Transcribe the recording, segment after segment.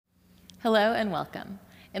Hello and welcome.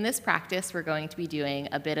 In this practice, we're going to be doing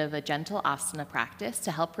a bit of a gentle asana practice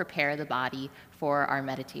to help prepare the body for our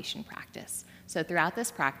meditation practice. So throughout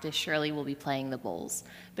this practice, Shirley will be playing the bowls,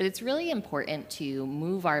 but it's really important to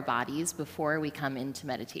move our bodies before we come into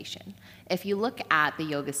meditation. If you look at the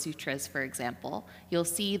Yoga Sutras, for example, you'll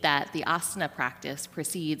see that the asana practice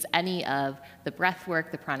precedes any of the breath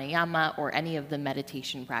work, the pranayama, or any of the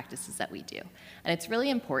meditation practices that we do. And it's really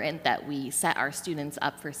important that we set our students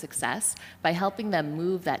up for success by helping them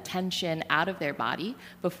move that tension out of their body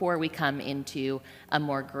before we come into a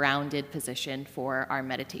more grounded position for our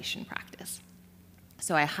meditation practice.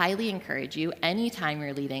 So I highly encourage you, anytime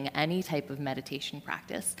you're leading any type of meditation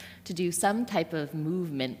practice, to do some type of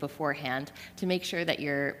movement beforehand to make sure that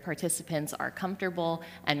your participants are comfortable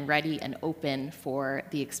and ready and open for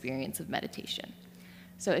the experience of meditation.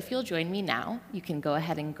 So if you'll join me now, you can go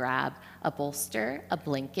ahead and grab a bolster, a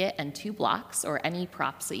blanket, and 2 blocks, or any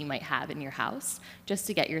props that you might have in your house, just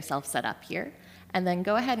to get yourself set up here. And then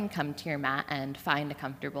go ahead and come to your mat and find a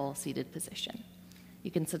comfortable seated position. You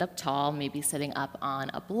can sit up tall, maybe sitting up on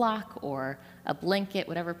a block or a blanket,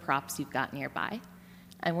 whatever props you've got nearby.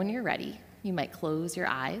 And when you're ready, you might close your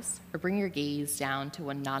eyes or bring your gaze down to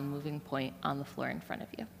one non-moving point on the floor in front of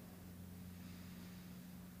you.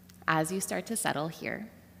 As you start to settle here,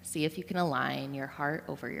 see if you can align your heart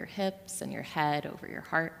over your hips and your head over your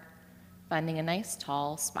heart, finding a nice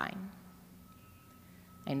tall spine.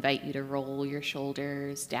 I invite you to roll your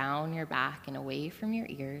shoulders down your back and away from your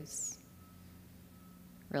ears.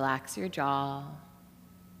 Relax your jaw,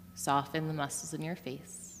 soften the muscles in your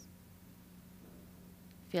face.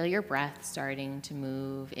 Feel your breath starting to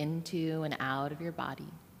move into and out of your body.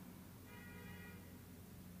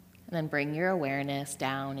 And then bring your awareness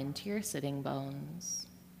down into your sitting bones,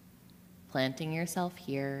 planting yourself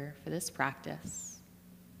here for this practice.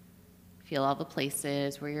 Feel all the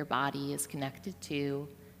places where your body is connected to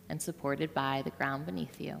and supported by the ground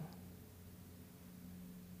beneath you.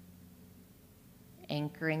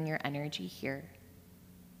 Anchoring your energy here.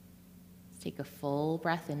 Let's take a full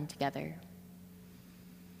breath in together.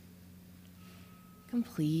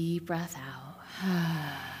 Complete breath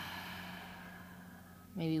out.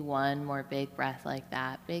 Maybe one more big breath like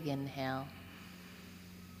that. Big inhale.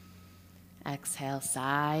 Exhale,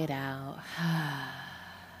 side out.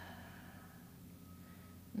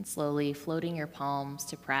 And slowly floating your palms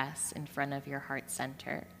to press in front of your heart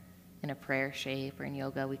center. In a prayer shape, or in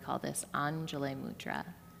yoga, we call this Anjali Mudra,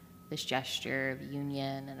 this gesture of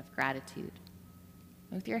union and of gratitude.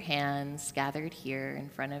 With your hands gathered here in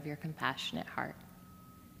front of your compassionate heart,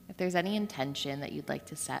 if there's any intention that you'd like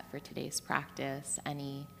to set for today's practice,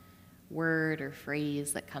 any word or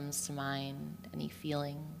phrase that comes to mind, any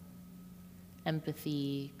feeling,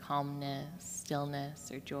 empathy, calmness,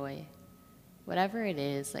 stillness, or joy, whatever it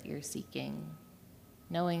is that you're seeking,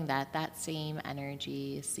 knowing that that same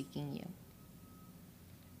energy is seeking you.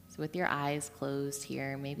 So with your eyes closed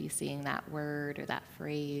here, maybe seeing that word or that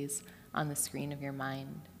phrase on the screen of your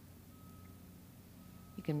mind,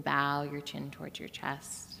 you can bow your chin towards your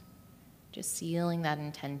chest, just sealing that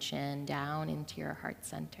intention down into your heart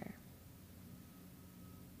center.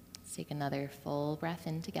 Let's take another full breath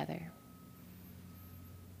in together.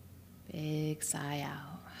 Big sigh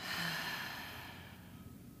out.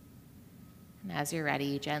 And as you're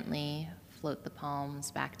ready, gently float the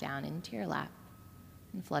palms back down into your lap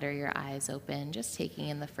and flutter your eyes open, just taking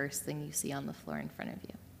in the first thing you see on the floor in front of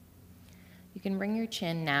you. You can bring your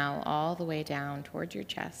chin now all the way down towards your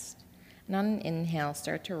chest, and on an inhale,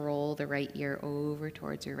 start to roll the right ear over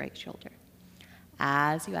towards your right shoulder.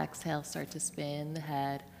 As you exhale, start to spin the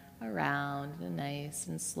head around in a nice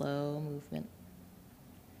and slow movement.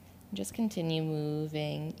 And just continue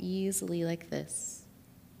moving easily like this,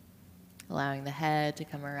 allowing the head to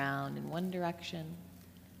come around in one direction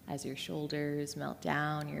as your shoulders melt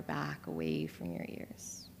down your back away from your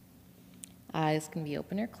ears. Eyes can be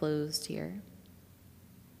open or closed here.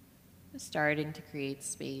 Just starting to create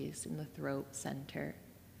space in the throat center,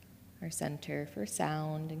 our center for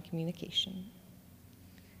sound and communication.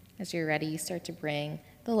 As you're ready, start to bring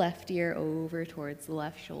the left ear over towards the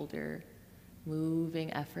left shoulder,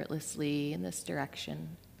 moving effortlessly in this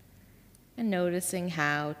direction. And noticing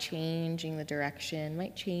how changing the direction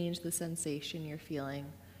might change the sensation you're feeling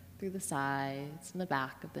through the sides and the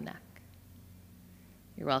back of the neck.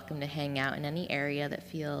 You're welcome to hang out in any area that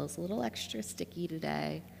feels a little extra sticky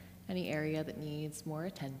today, any area that needs more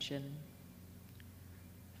attention.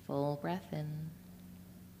 Full breath in,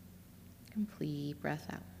 complete breath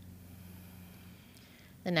out.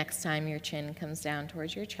 The next time your chin comes down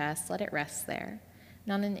towards your chest, let it rest there.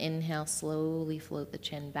 And on an inhale, slowly float the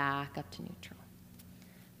chin back up to neutral.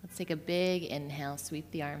 Let's take a big inhale,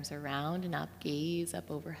 sweep the arms around and up, gaze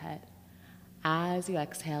up overhead. As you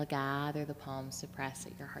exhale, gather the palms to press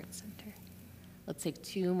at your heart center. Let's take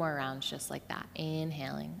 2 more rounds just like that.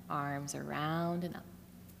 Inhaling, arms around and up.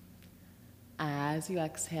 As you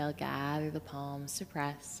exhale, gather the palms to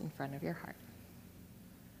press in front of your heart.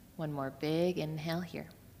 1 more big inhale here.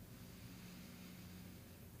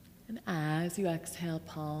 And as you exhale,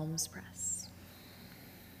 palms press.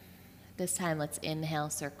 This time, let's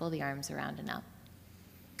inhale, circle the arms around and up.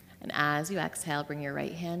 And as you exhale, bring your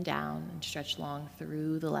right hand down and stretch long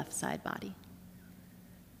through the left side body.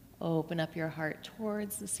 Open up your heart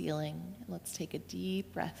towards the ceiling. Let's take a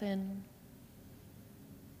deep breath in.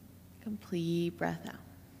 Complete breath out.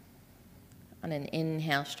 On an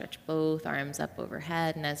inhale, stretch both arms up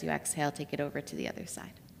overhead, and as you exhale, take it over to the other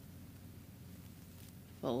side.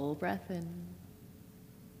 Full breath in.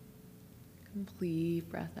 Complete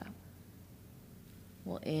breath out.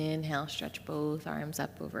 We'll inhale, stretch both arms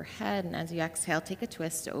up overhead, and as you exhale, take a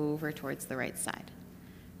twist over towards the right side.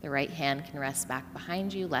 The right hand can rest back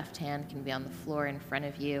behind you, left hand can be on the floor in front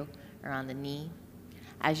of you or on the knee.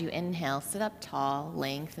 As you inhale, sit up tall,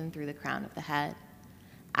 lengthen through the crown of the head.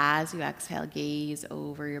 As you exhale, gaze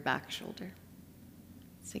over your back shoulder.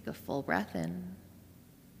 Let's take a full breath in.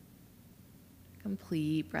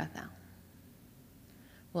 Complete breath out.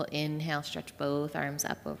 We'll inhale, stretch both arms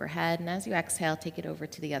up overhead, and as you exhale, take it over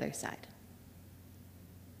to the other side.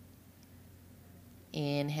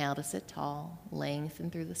 Inhale to sit tall, lengthen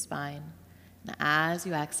through the spine. And as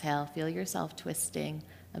you exhale, feel yourself twisting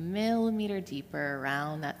 1 millimeter deeper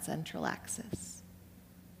around that central axis.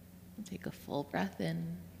 And take a full breath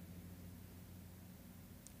in.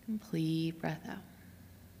 Complete breath out.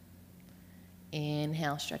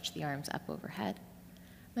 Inhale, stretch the arms up overhead.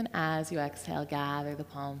 Then as you exhale, gather the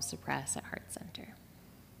palms to press at heart center.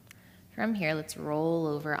 From here, let's roll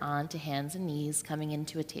over onto hands and knees, coming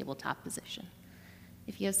into a tabletop position.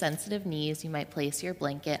 If you have sensitive knees, you might place your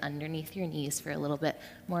blanket underneath your knees for a little bit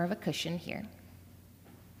more of a cushion here.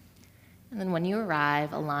 And then when you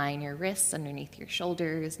arrive, align your wrists underneath your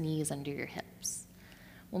shoulders, knees under your hips.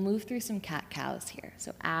 We'll move through some cat-cows here.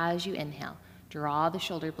 So as you inhale, draw the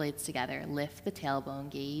shoulder blades together, lift the tailbone,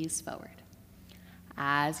 gaze forward.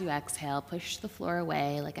 As you exhale, push the floor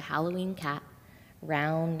away like a Halloween cat,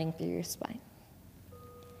 rounding through your spine.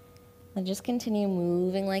 And just continue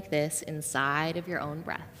moving like this inside of your own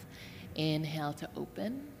breath. Inhale to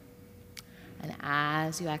open, and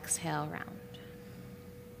as you exhale, round.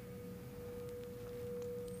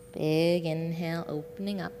 Big inhale,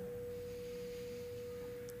 opening up.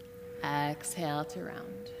 Exhale to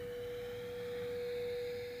round.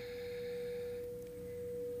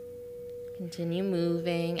 Continue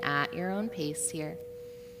moving at your own pace here.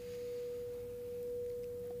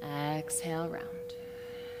 Exhale, round.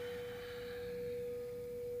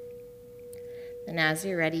 And as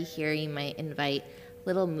you're ready here, you might invite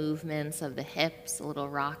little movements of the hips, a little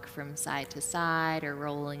rock from side to side, or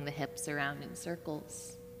rolling the hips around in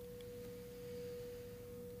circles.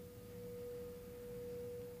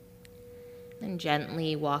 And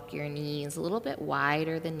gently walk your knees a little bit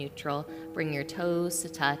wider than neutral. Bring your toes to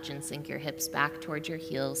touch and sink your hips back towards your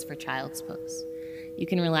heels for child's pose. You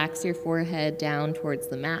can relax your forehead down towards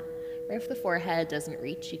the mat, or if the forehead doesn't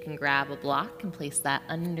reach, you can grab a block and place that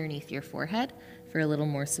underneath your forehead for a little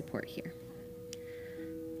more support here.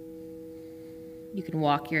 You can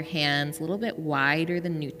walk your hands a little bit wider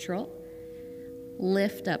than neutral.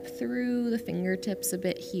 Lift up through the fingertips a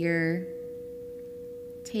bit here.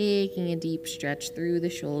 Taking a deep stretch through the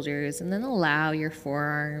shoulders, and then allow your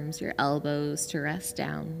forearms, your elbows to rest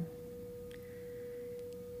down.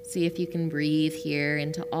 See if you can breathe here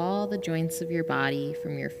into all the joints of your body,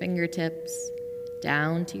 from your fingertips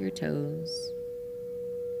down to your toes.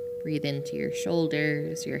 Breathe into your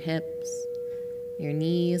shoulders, your hips, your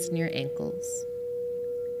knees, and your ankles.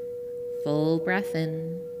 Full breath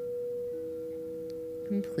in.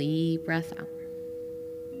 Complete breath out.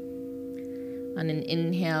 On an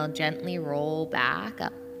inhale, gently roll back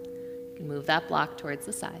up. You can move that block towards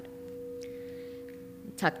the side.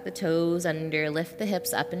 Tuck the toes under, lift the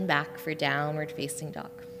hips up and back for downward facing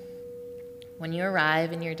dog. When you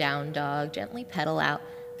arrive in your down dog, gently pedal out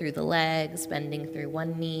through the legs, bending through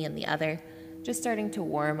one knee and the other, just starting to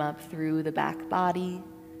warm up through the back body.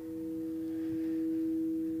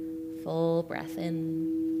 Full breath in.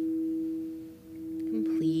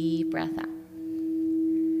 Complete breath out.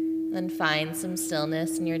 Then find some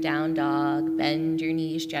stillness in your down dog. Bend your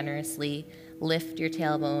knees generously. Lift your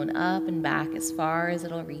tailbone up and back as far as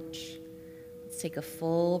it'll reach. Let's take a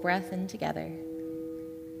full breath in together.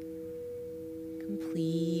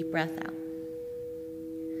 Complete breath out.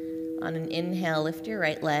 On an inhale, lift your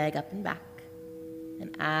right leg up and back.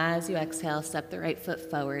 And as you exhale, step the right foot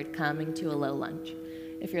forward, coming to a low lunge.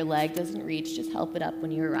 If your leg doesn't reach, just help it up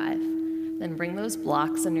when you arrive. Then bring those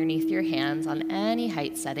blocks underneath your hands on any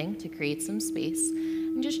height setting to create some space,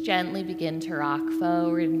 and just gently begin to rock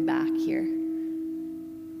forward and back here.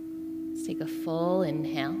 Let's take a full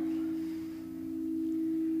inhale.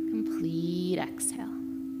 Complete exhale.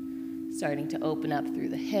 Starting to open up through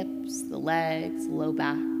the hips, the legs, low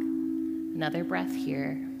back. Another breath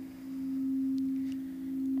here.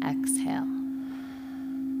 Exhale.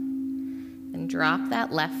 And drop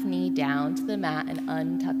that left knee down to the mat and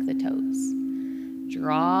untuck the toes.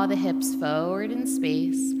 Draw the hips forward in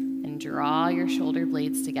space and draw your shoulder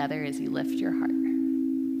blades together as you lift your heart.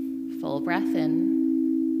 Full breath in.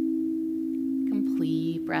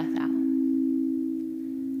 Complete breath out.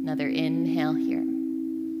 Another inhale here.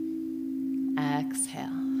 Exhale.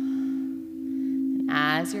 And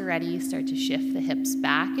as you're ready, start to shift the hips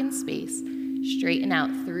back in space. Straighten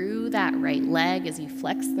out through that right leg as you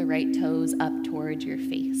flex the right toes up towards your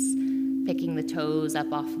face. Picking the toes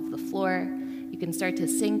up off of the floor. You can start to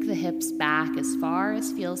sink the hips back as far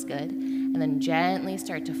as feels good, and then gently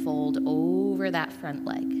start to fold over that front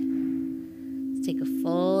leg. Let's take a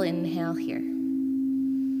full inhale here.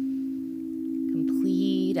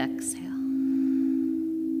 Complete exhale.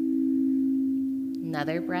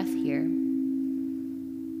 Another breath here.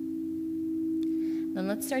 Then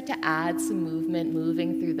let's start to add some movement,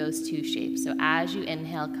 moving through those two shapes. So as you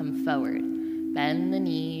inhale, come forward. Bend the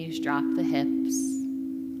knees, drop the hips.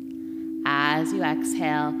 As you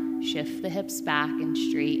exhale, shift the hips back and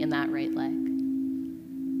straighten that right leg.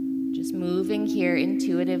 Just moving here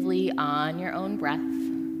intuitively on your own breath,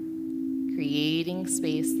 creating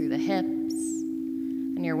space through the hips.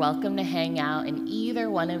 And you're welcome to hang out in either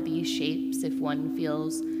one of these shapes if one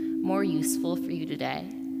feels more useful for you today.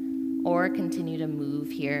 Or continue to move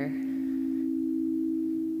here,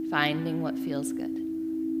 finding what feels good.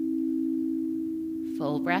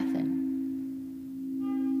 Full breath in.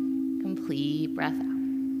 Complete breath out.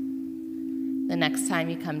 The next time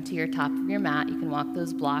you come to your top of your mat, you can walk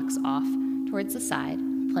those blocks off towards the side.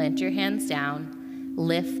 Plant your hands down,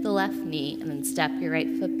 lift the left knee, and then step your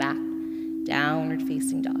right foot back, downward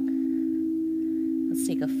facing dog. Let's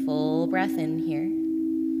take a full breath in here.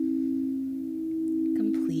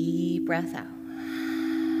 Complete breath out.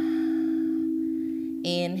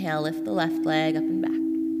 Inhale, lift the left leg up and back.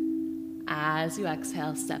 As you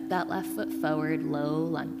exhale, step that left foot forward, low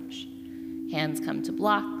lunge. Hands come to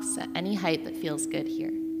blocks at any height that feels good here.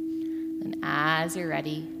 And as you're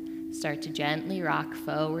ready, start to gently rock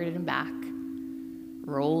forward and back,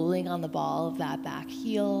 rolling on the ball of that back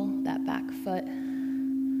heel, that back foot,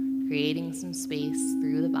 creating some space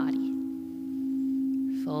through the body.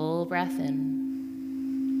 Full breath in.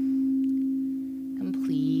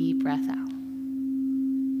 Complete breath out.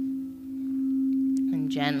 And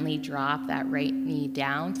gently drop that right knee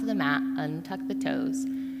down to the mat, untuck the toes.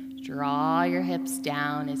 Draw your hips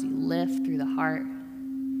down as you lift through the heart.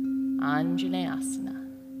 Anjaneyasana.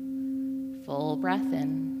 Full breath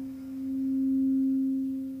in.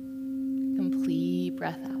 Complete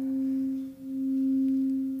breath out.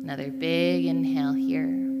 Another big inhale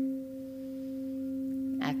here.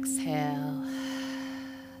 Exhale.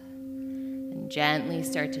 And gently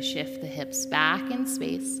start to shift the hips back in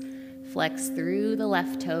space. Flex through the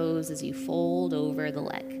left toes as you fold over the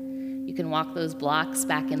leg. You can walk those blocks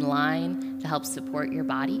back in line to help support your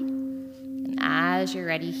body. And as you're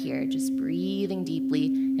ready here, just breathing deeply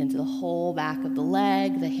into the whole back of the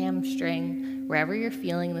leg, the hamstring, wherever you're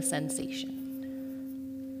feeling the sensation.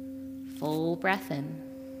 Full breath in.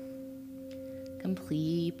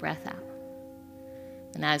 Complete breath out.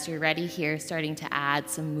 And as you're ready here, starting to add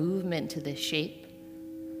some movement to this shape.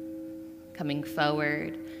 Coming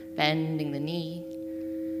forward, bending the knee.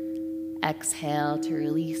 Exhale to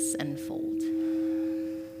release and fold.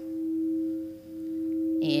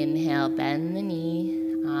 Inhale, bend the knee,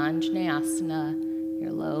 Anjaneyasana,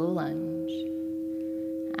 your low lunge.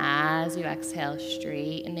 As you exhale,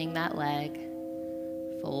 straightening that leg,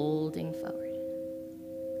 folding forward.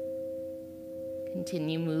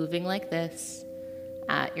 Continue moving like this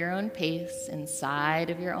at your own pace,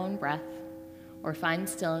 inside of your own breath, or find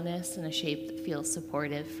stillness in a shape that feels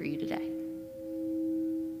supportive for you today.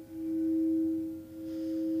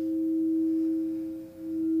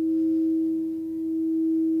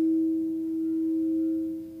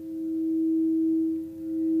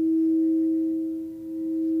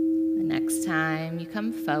 Next time you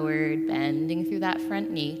come forward, bending through that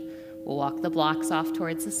front knee, we'll walk the blocks off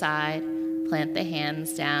towards the side, plant the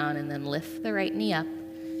hands down, and then lift the right knee up,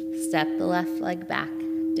 step the left leg back,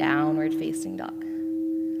 downward facing dog.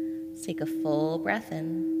 Let's take a full breath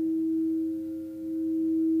in.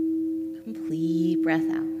 Complete breath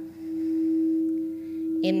out.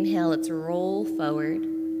 Inhale, let's roll forward,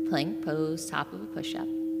 plank pose, top of a push-up.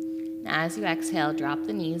 And as you exhale, drop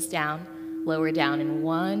the knees down, lower down in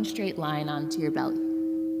one straight line onto your belly.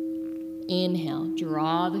 Inhale,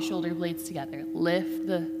 draw the shoulder blades together, lift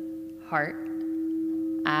the heart.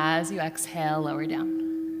 As you exhale, lower down.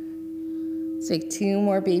 Let's take 2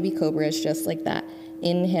 more baby cobras just like that.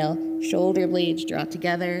 Inhale, shoulder blades draw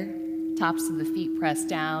together, tops of the feet press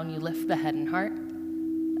down, you lift the head and heart.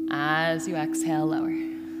 As you exhale, lower.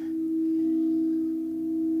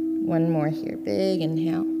 One more here, big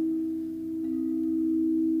inhale.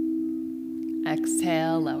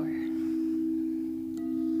 Exhale, lower.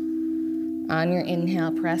 On your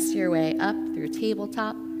inhale, press your way up through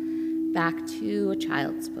tabletop, back to a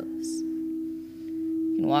child's pose.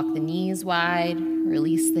 You can walk the knees wide,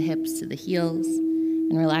 release the hips to the heels,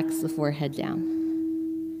 and relax the forehead down.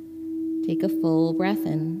 Take a full breath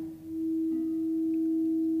in.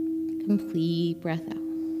 Complete breath out.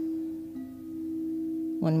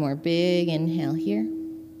 One more big inhale here.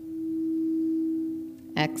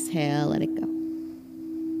 Exhale, let it go.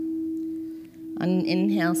 On an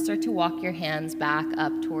inhale, start to walk your hands back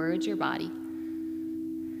up towards your body.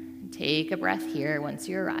 Take a breath here once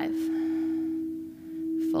you arrive.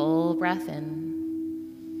 Full breath in.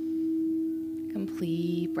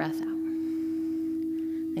 Complete breath out.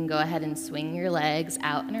 Then go ahead and swing your legs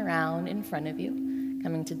out and around in front of you,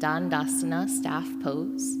 coming to Dandasana, staff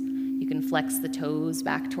pose. You can flex the toes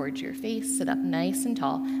back towards your face, sit up nice and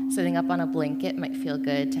tall. Sitting up on a blanket might feel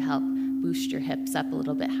good to help boost your hips up a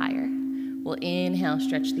little bit higher. We'll inhale,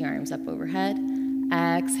 stretch the arms up overhead.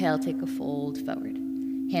 Exhale, take a fold forward.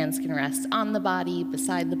 Hands can rest on the body,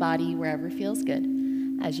 beside the body, wherever feels good.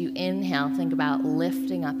 As you inhale, think about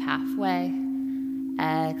lifting up halfway.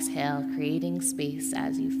 Exhale, creating space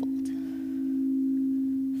as you fold.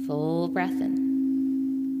 Full breath in.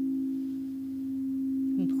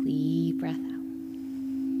 Complete breath out.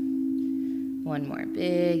 One more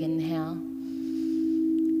big inhale.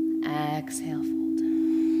 Exhale, fold.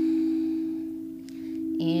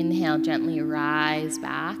 Inhale, gently rise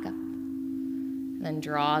back up. Then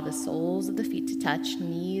draw the soles of the feet to touch,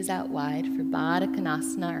 knees out wide for Baddha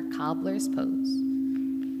Konasana or cobbler's pose.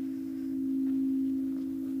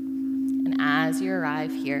 And as you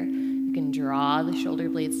arrive here, you can draw the shoulder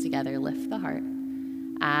blades together, lift the heart.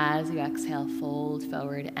 As you exhale, fold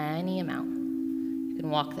forward any amount. You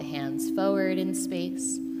can walk the hands forward in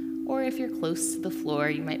space, or if you're close to the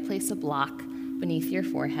floor, you might place a block beneath your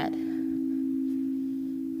forehead.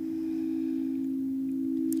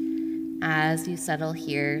 As you settle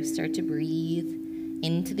here, start to breathe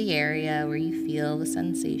into the area where you feel the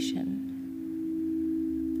sensation.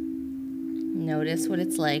 Notice what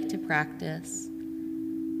it's like to practice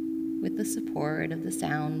with the support of the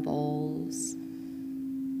sound bowls.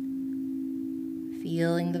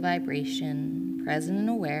 Feeling the vibration, present and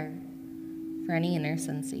aware for any inner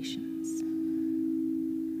sensations.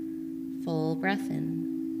 Full breath in.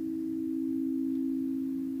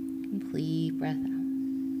 Complete breath out.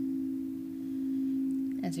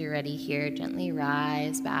 As you're ready here, gently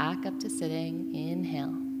rise back up to sitting.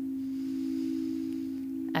 Inhale.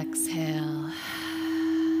 Exhale.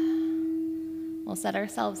 We'll set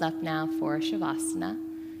ourselves up now for Shavasana.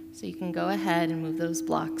 So you can go ahead and move those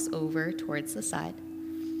blocks over towards the side.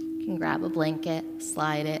 You can grab a blanket,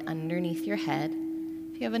 slide it underneath your head.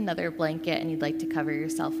 If you have another blanket and you'd like to cover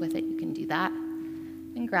yourself with it, you can do that.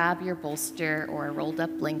 And grab your bolster or a rolled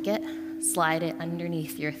up blanket, slide it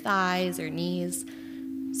underneath your thighs or knees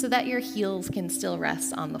so that your heels can still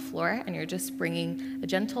rest on the floor and you're just bringing a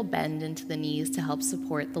gentle bend into the knees to help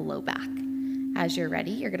support the low back. As you're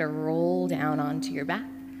ready, you're gonna roll down onto your back,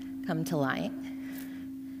 come to lying.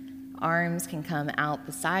 Arms can come out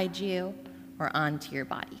beside you or onto your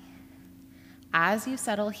body. As you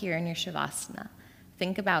settle here in your Shavasana,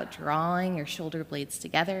 think about drawing your shoulder blades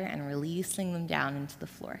together and releasing them down into the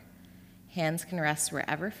floor. Hands can rest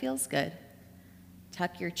wherever feels good.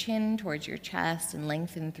 Tuck your chin towards your chest and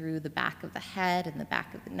lengthen through the back of the head and the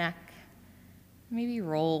back of the neck. Maybe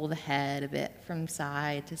roll the head a bit from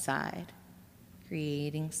side to side,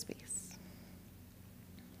 creating space.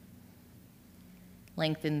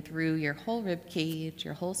 Lengthen through your whole rib cage,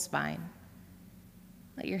 your whole spine.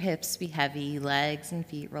 Let your hips be heavy, legs and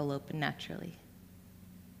feet roll open naturally.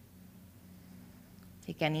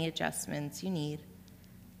 Take any adjustments you need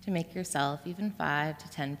to make yourself even 5 to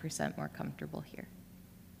 10% more comfortable here.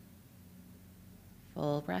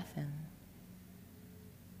 Full breath in.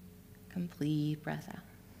 Complete breath out.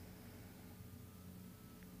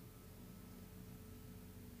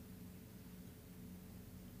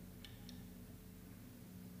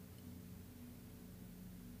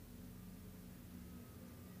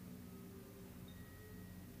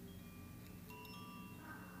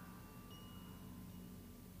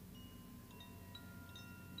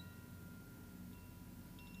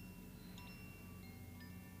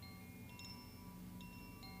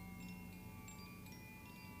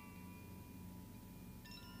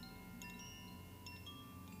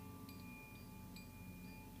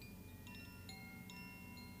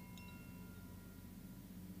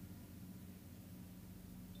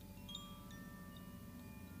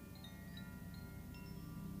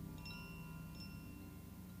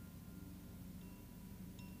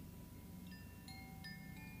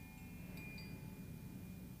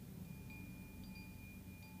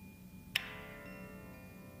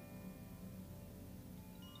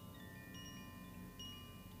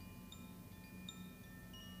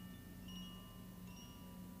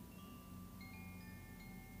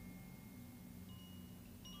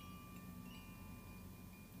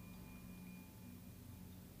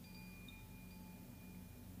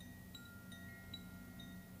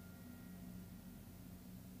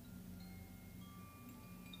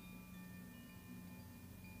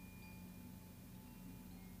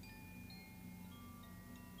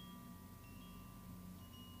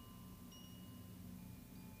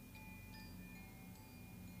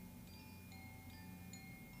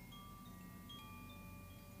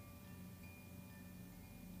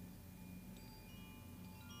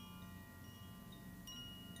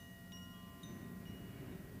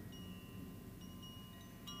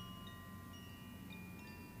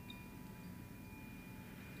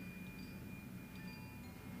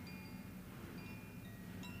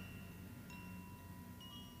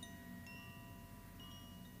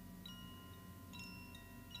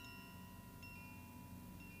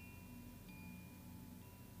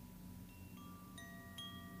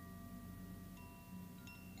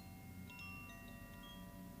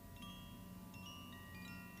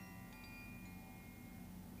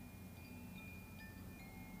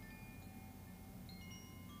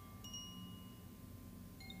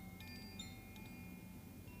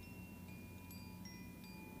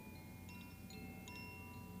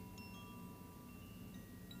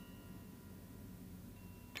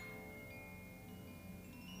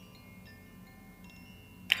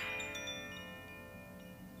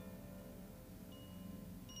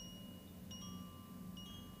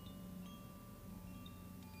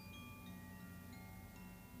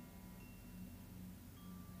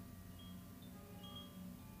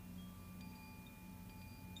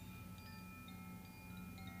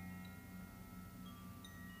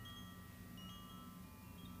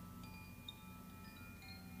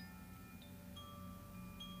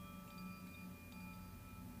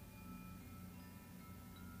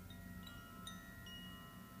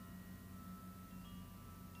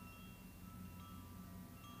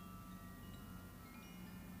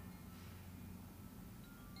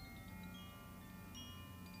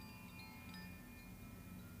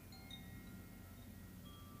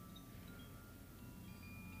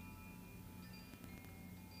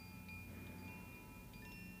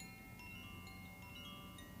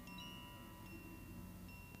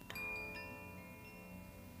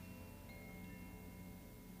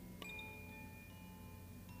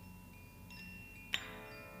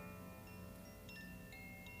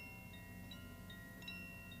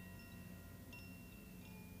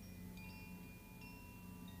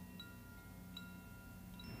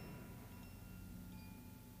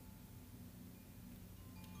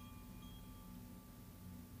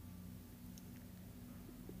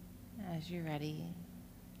 As you're ready,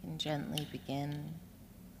 you can gently begin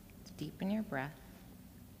to deepen your breath.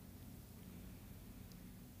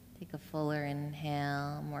 Take a fuller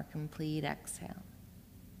inhale, more complete exhale.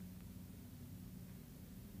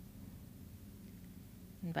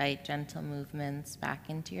 Invite gentle movements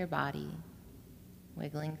back into your body,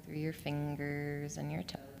 wiggling through your fingers and your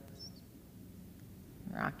toes.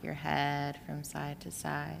 Rock your head from side to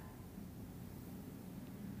side.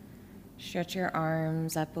 Stretch your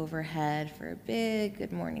arms up overhead for a big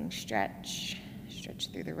good morning stretch.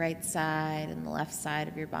 Stretch through the right side and the left side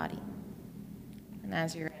of your body. And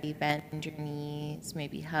as you're ready, bend your knees,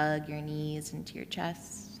 maybe hug your knees into your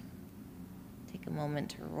chest. Take a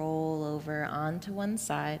moment to roll over onto one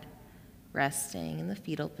side, resting in the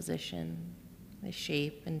fetal position, the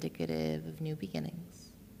shape indicative of new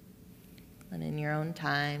beginnings. And in your own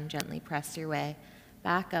time, gently press your way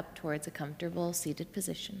back up towards a comfortable seated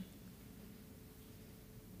position.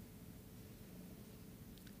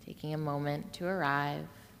 Taking a moment to arrive.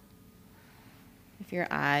 If your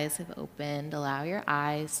eyes have opened, allow your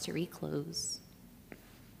eyes to reclose.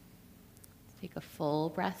 Take a full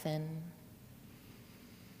breath in.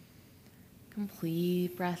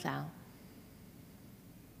 Complete breath out.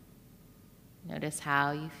 Notice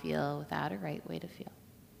how you feel without a right way to feel.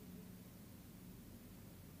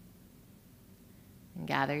 And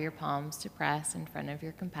gather your palms to press in front of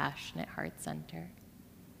your compassionate heart center.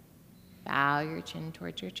 Bow your chin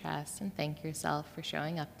towards your chest and thank yourself for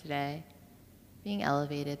showing up today, being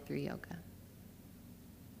elevated through yoga.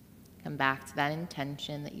 Come back to that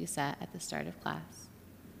intention that you set at the start of class.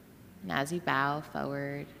 And as you bow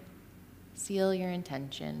forward, seal your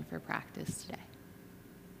intention for practice today.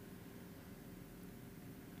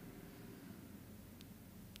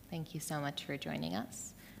 Thank you so much for joining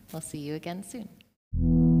us. We'll see you again soon.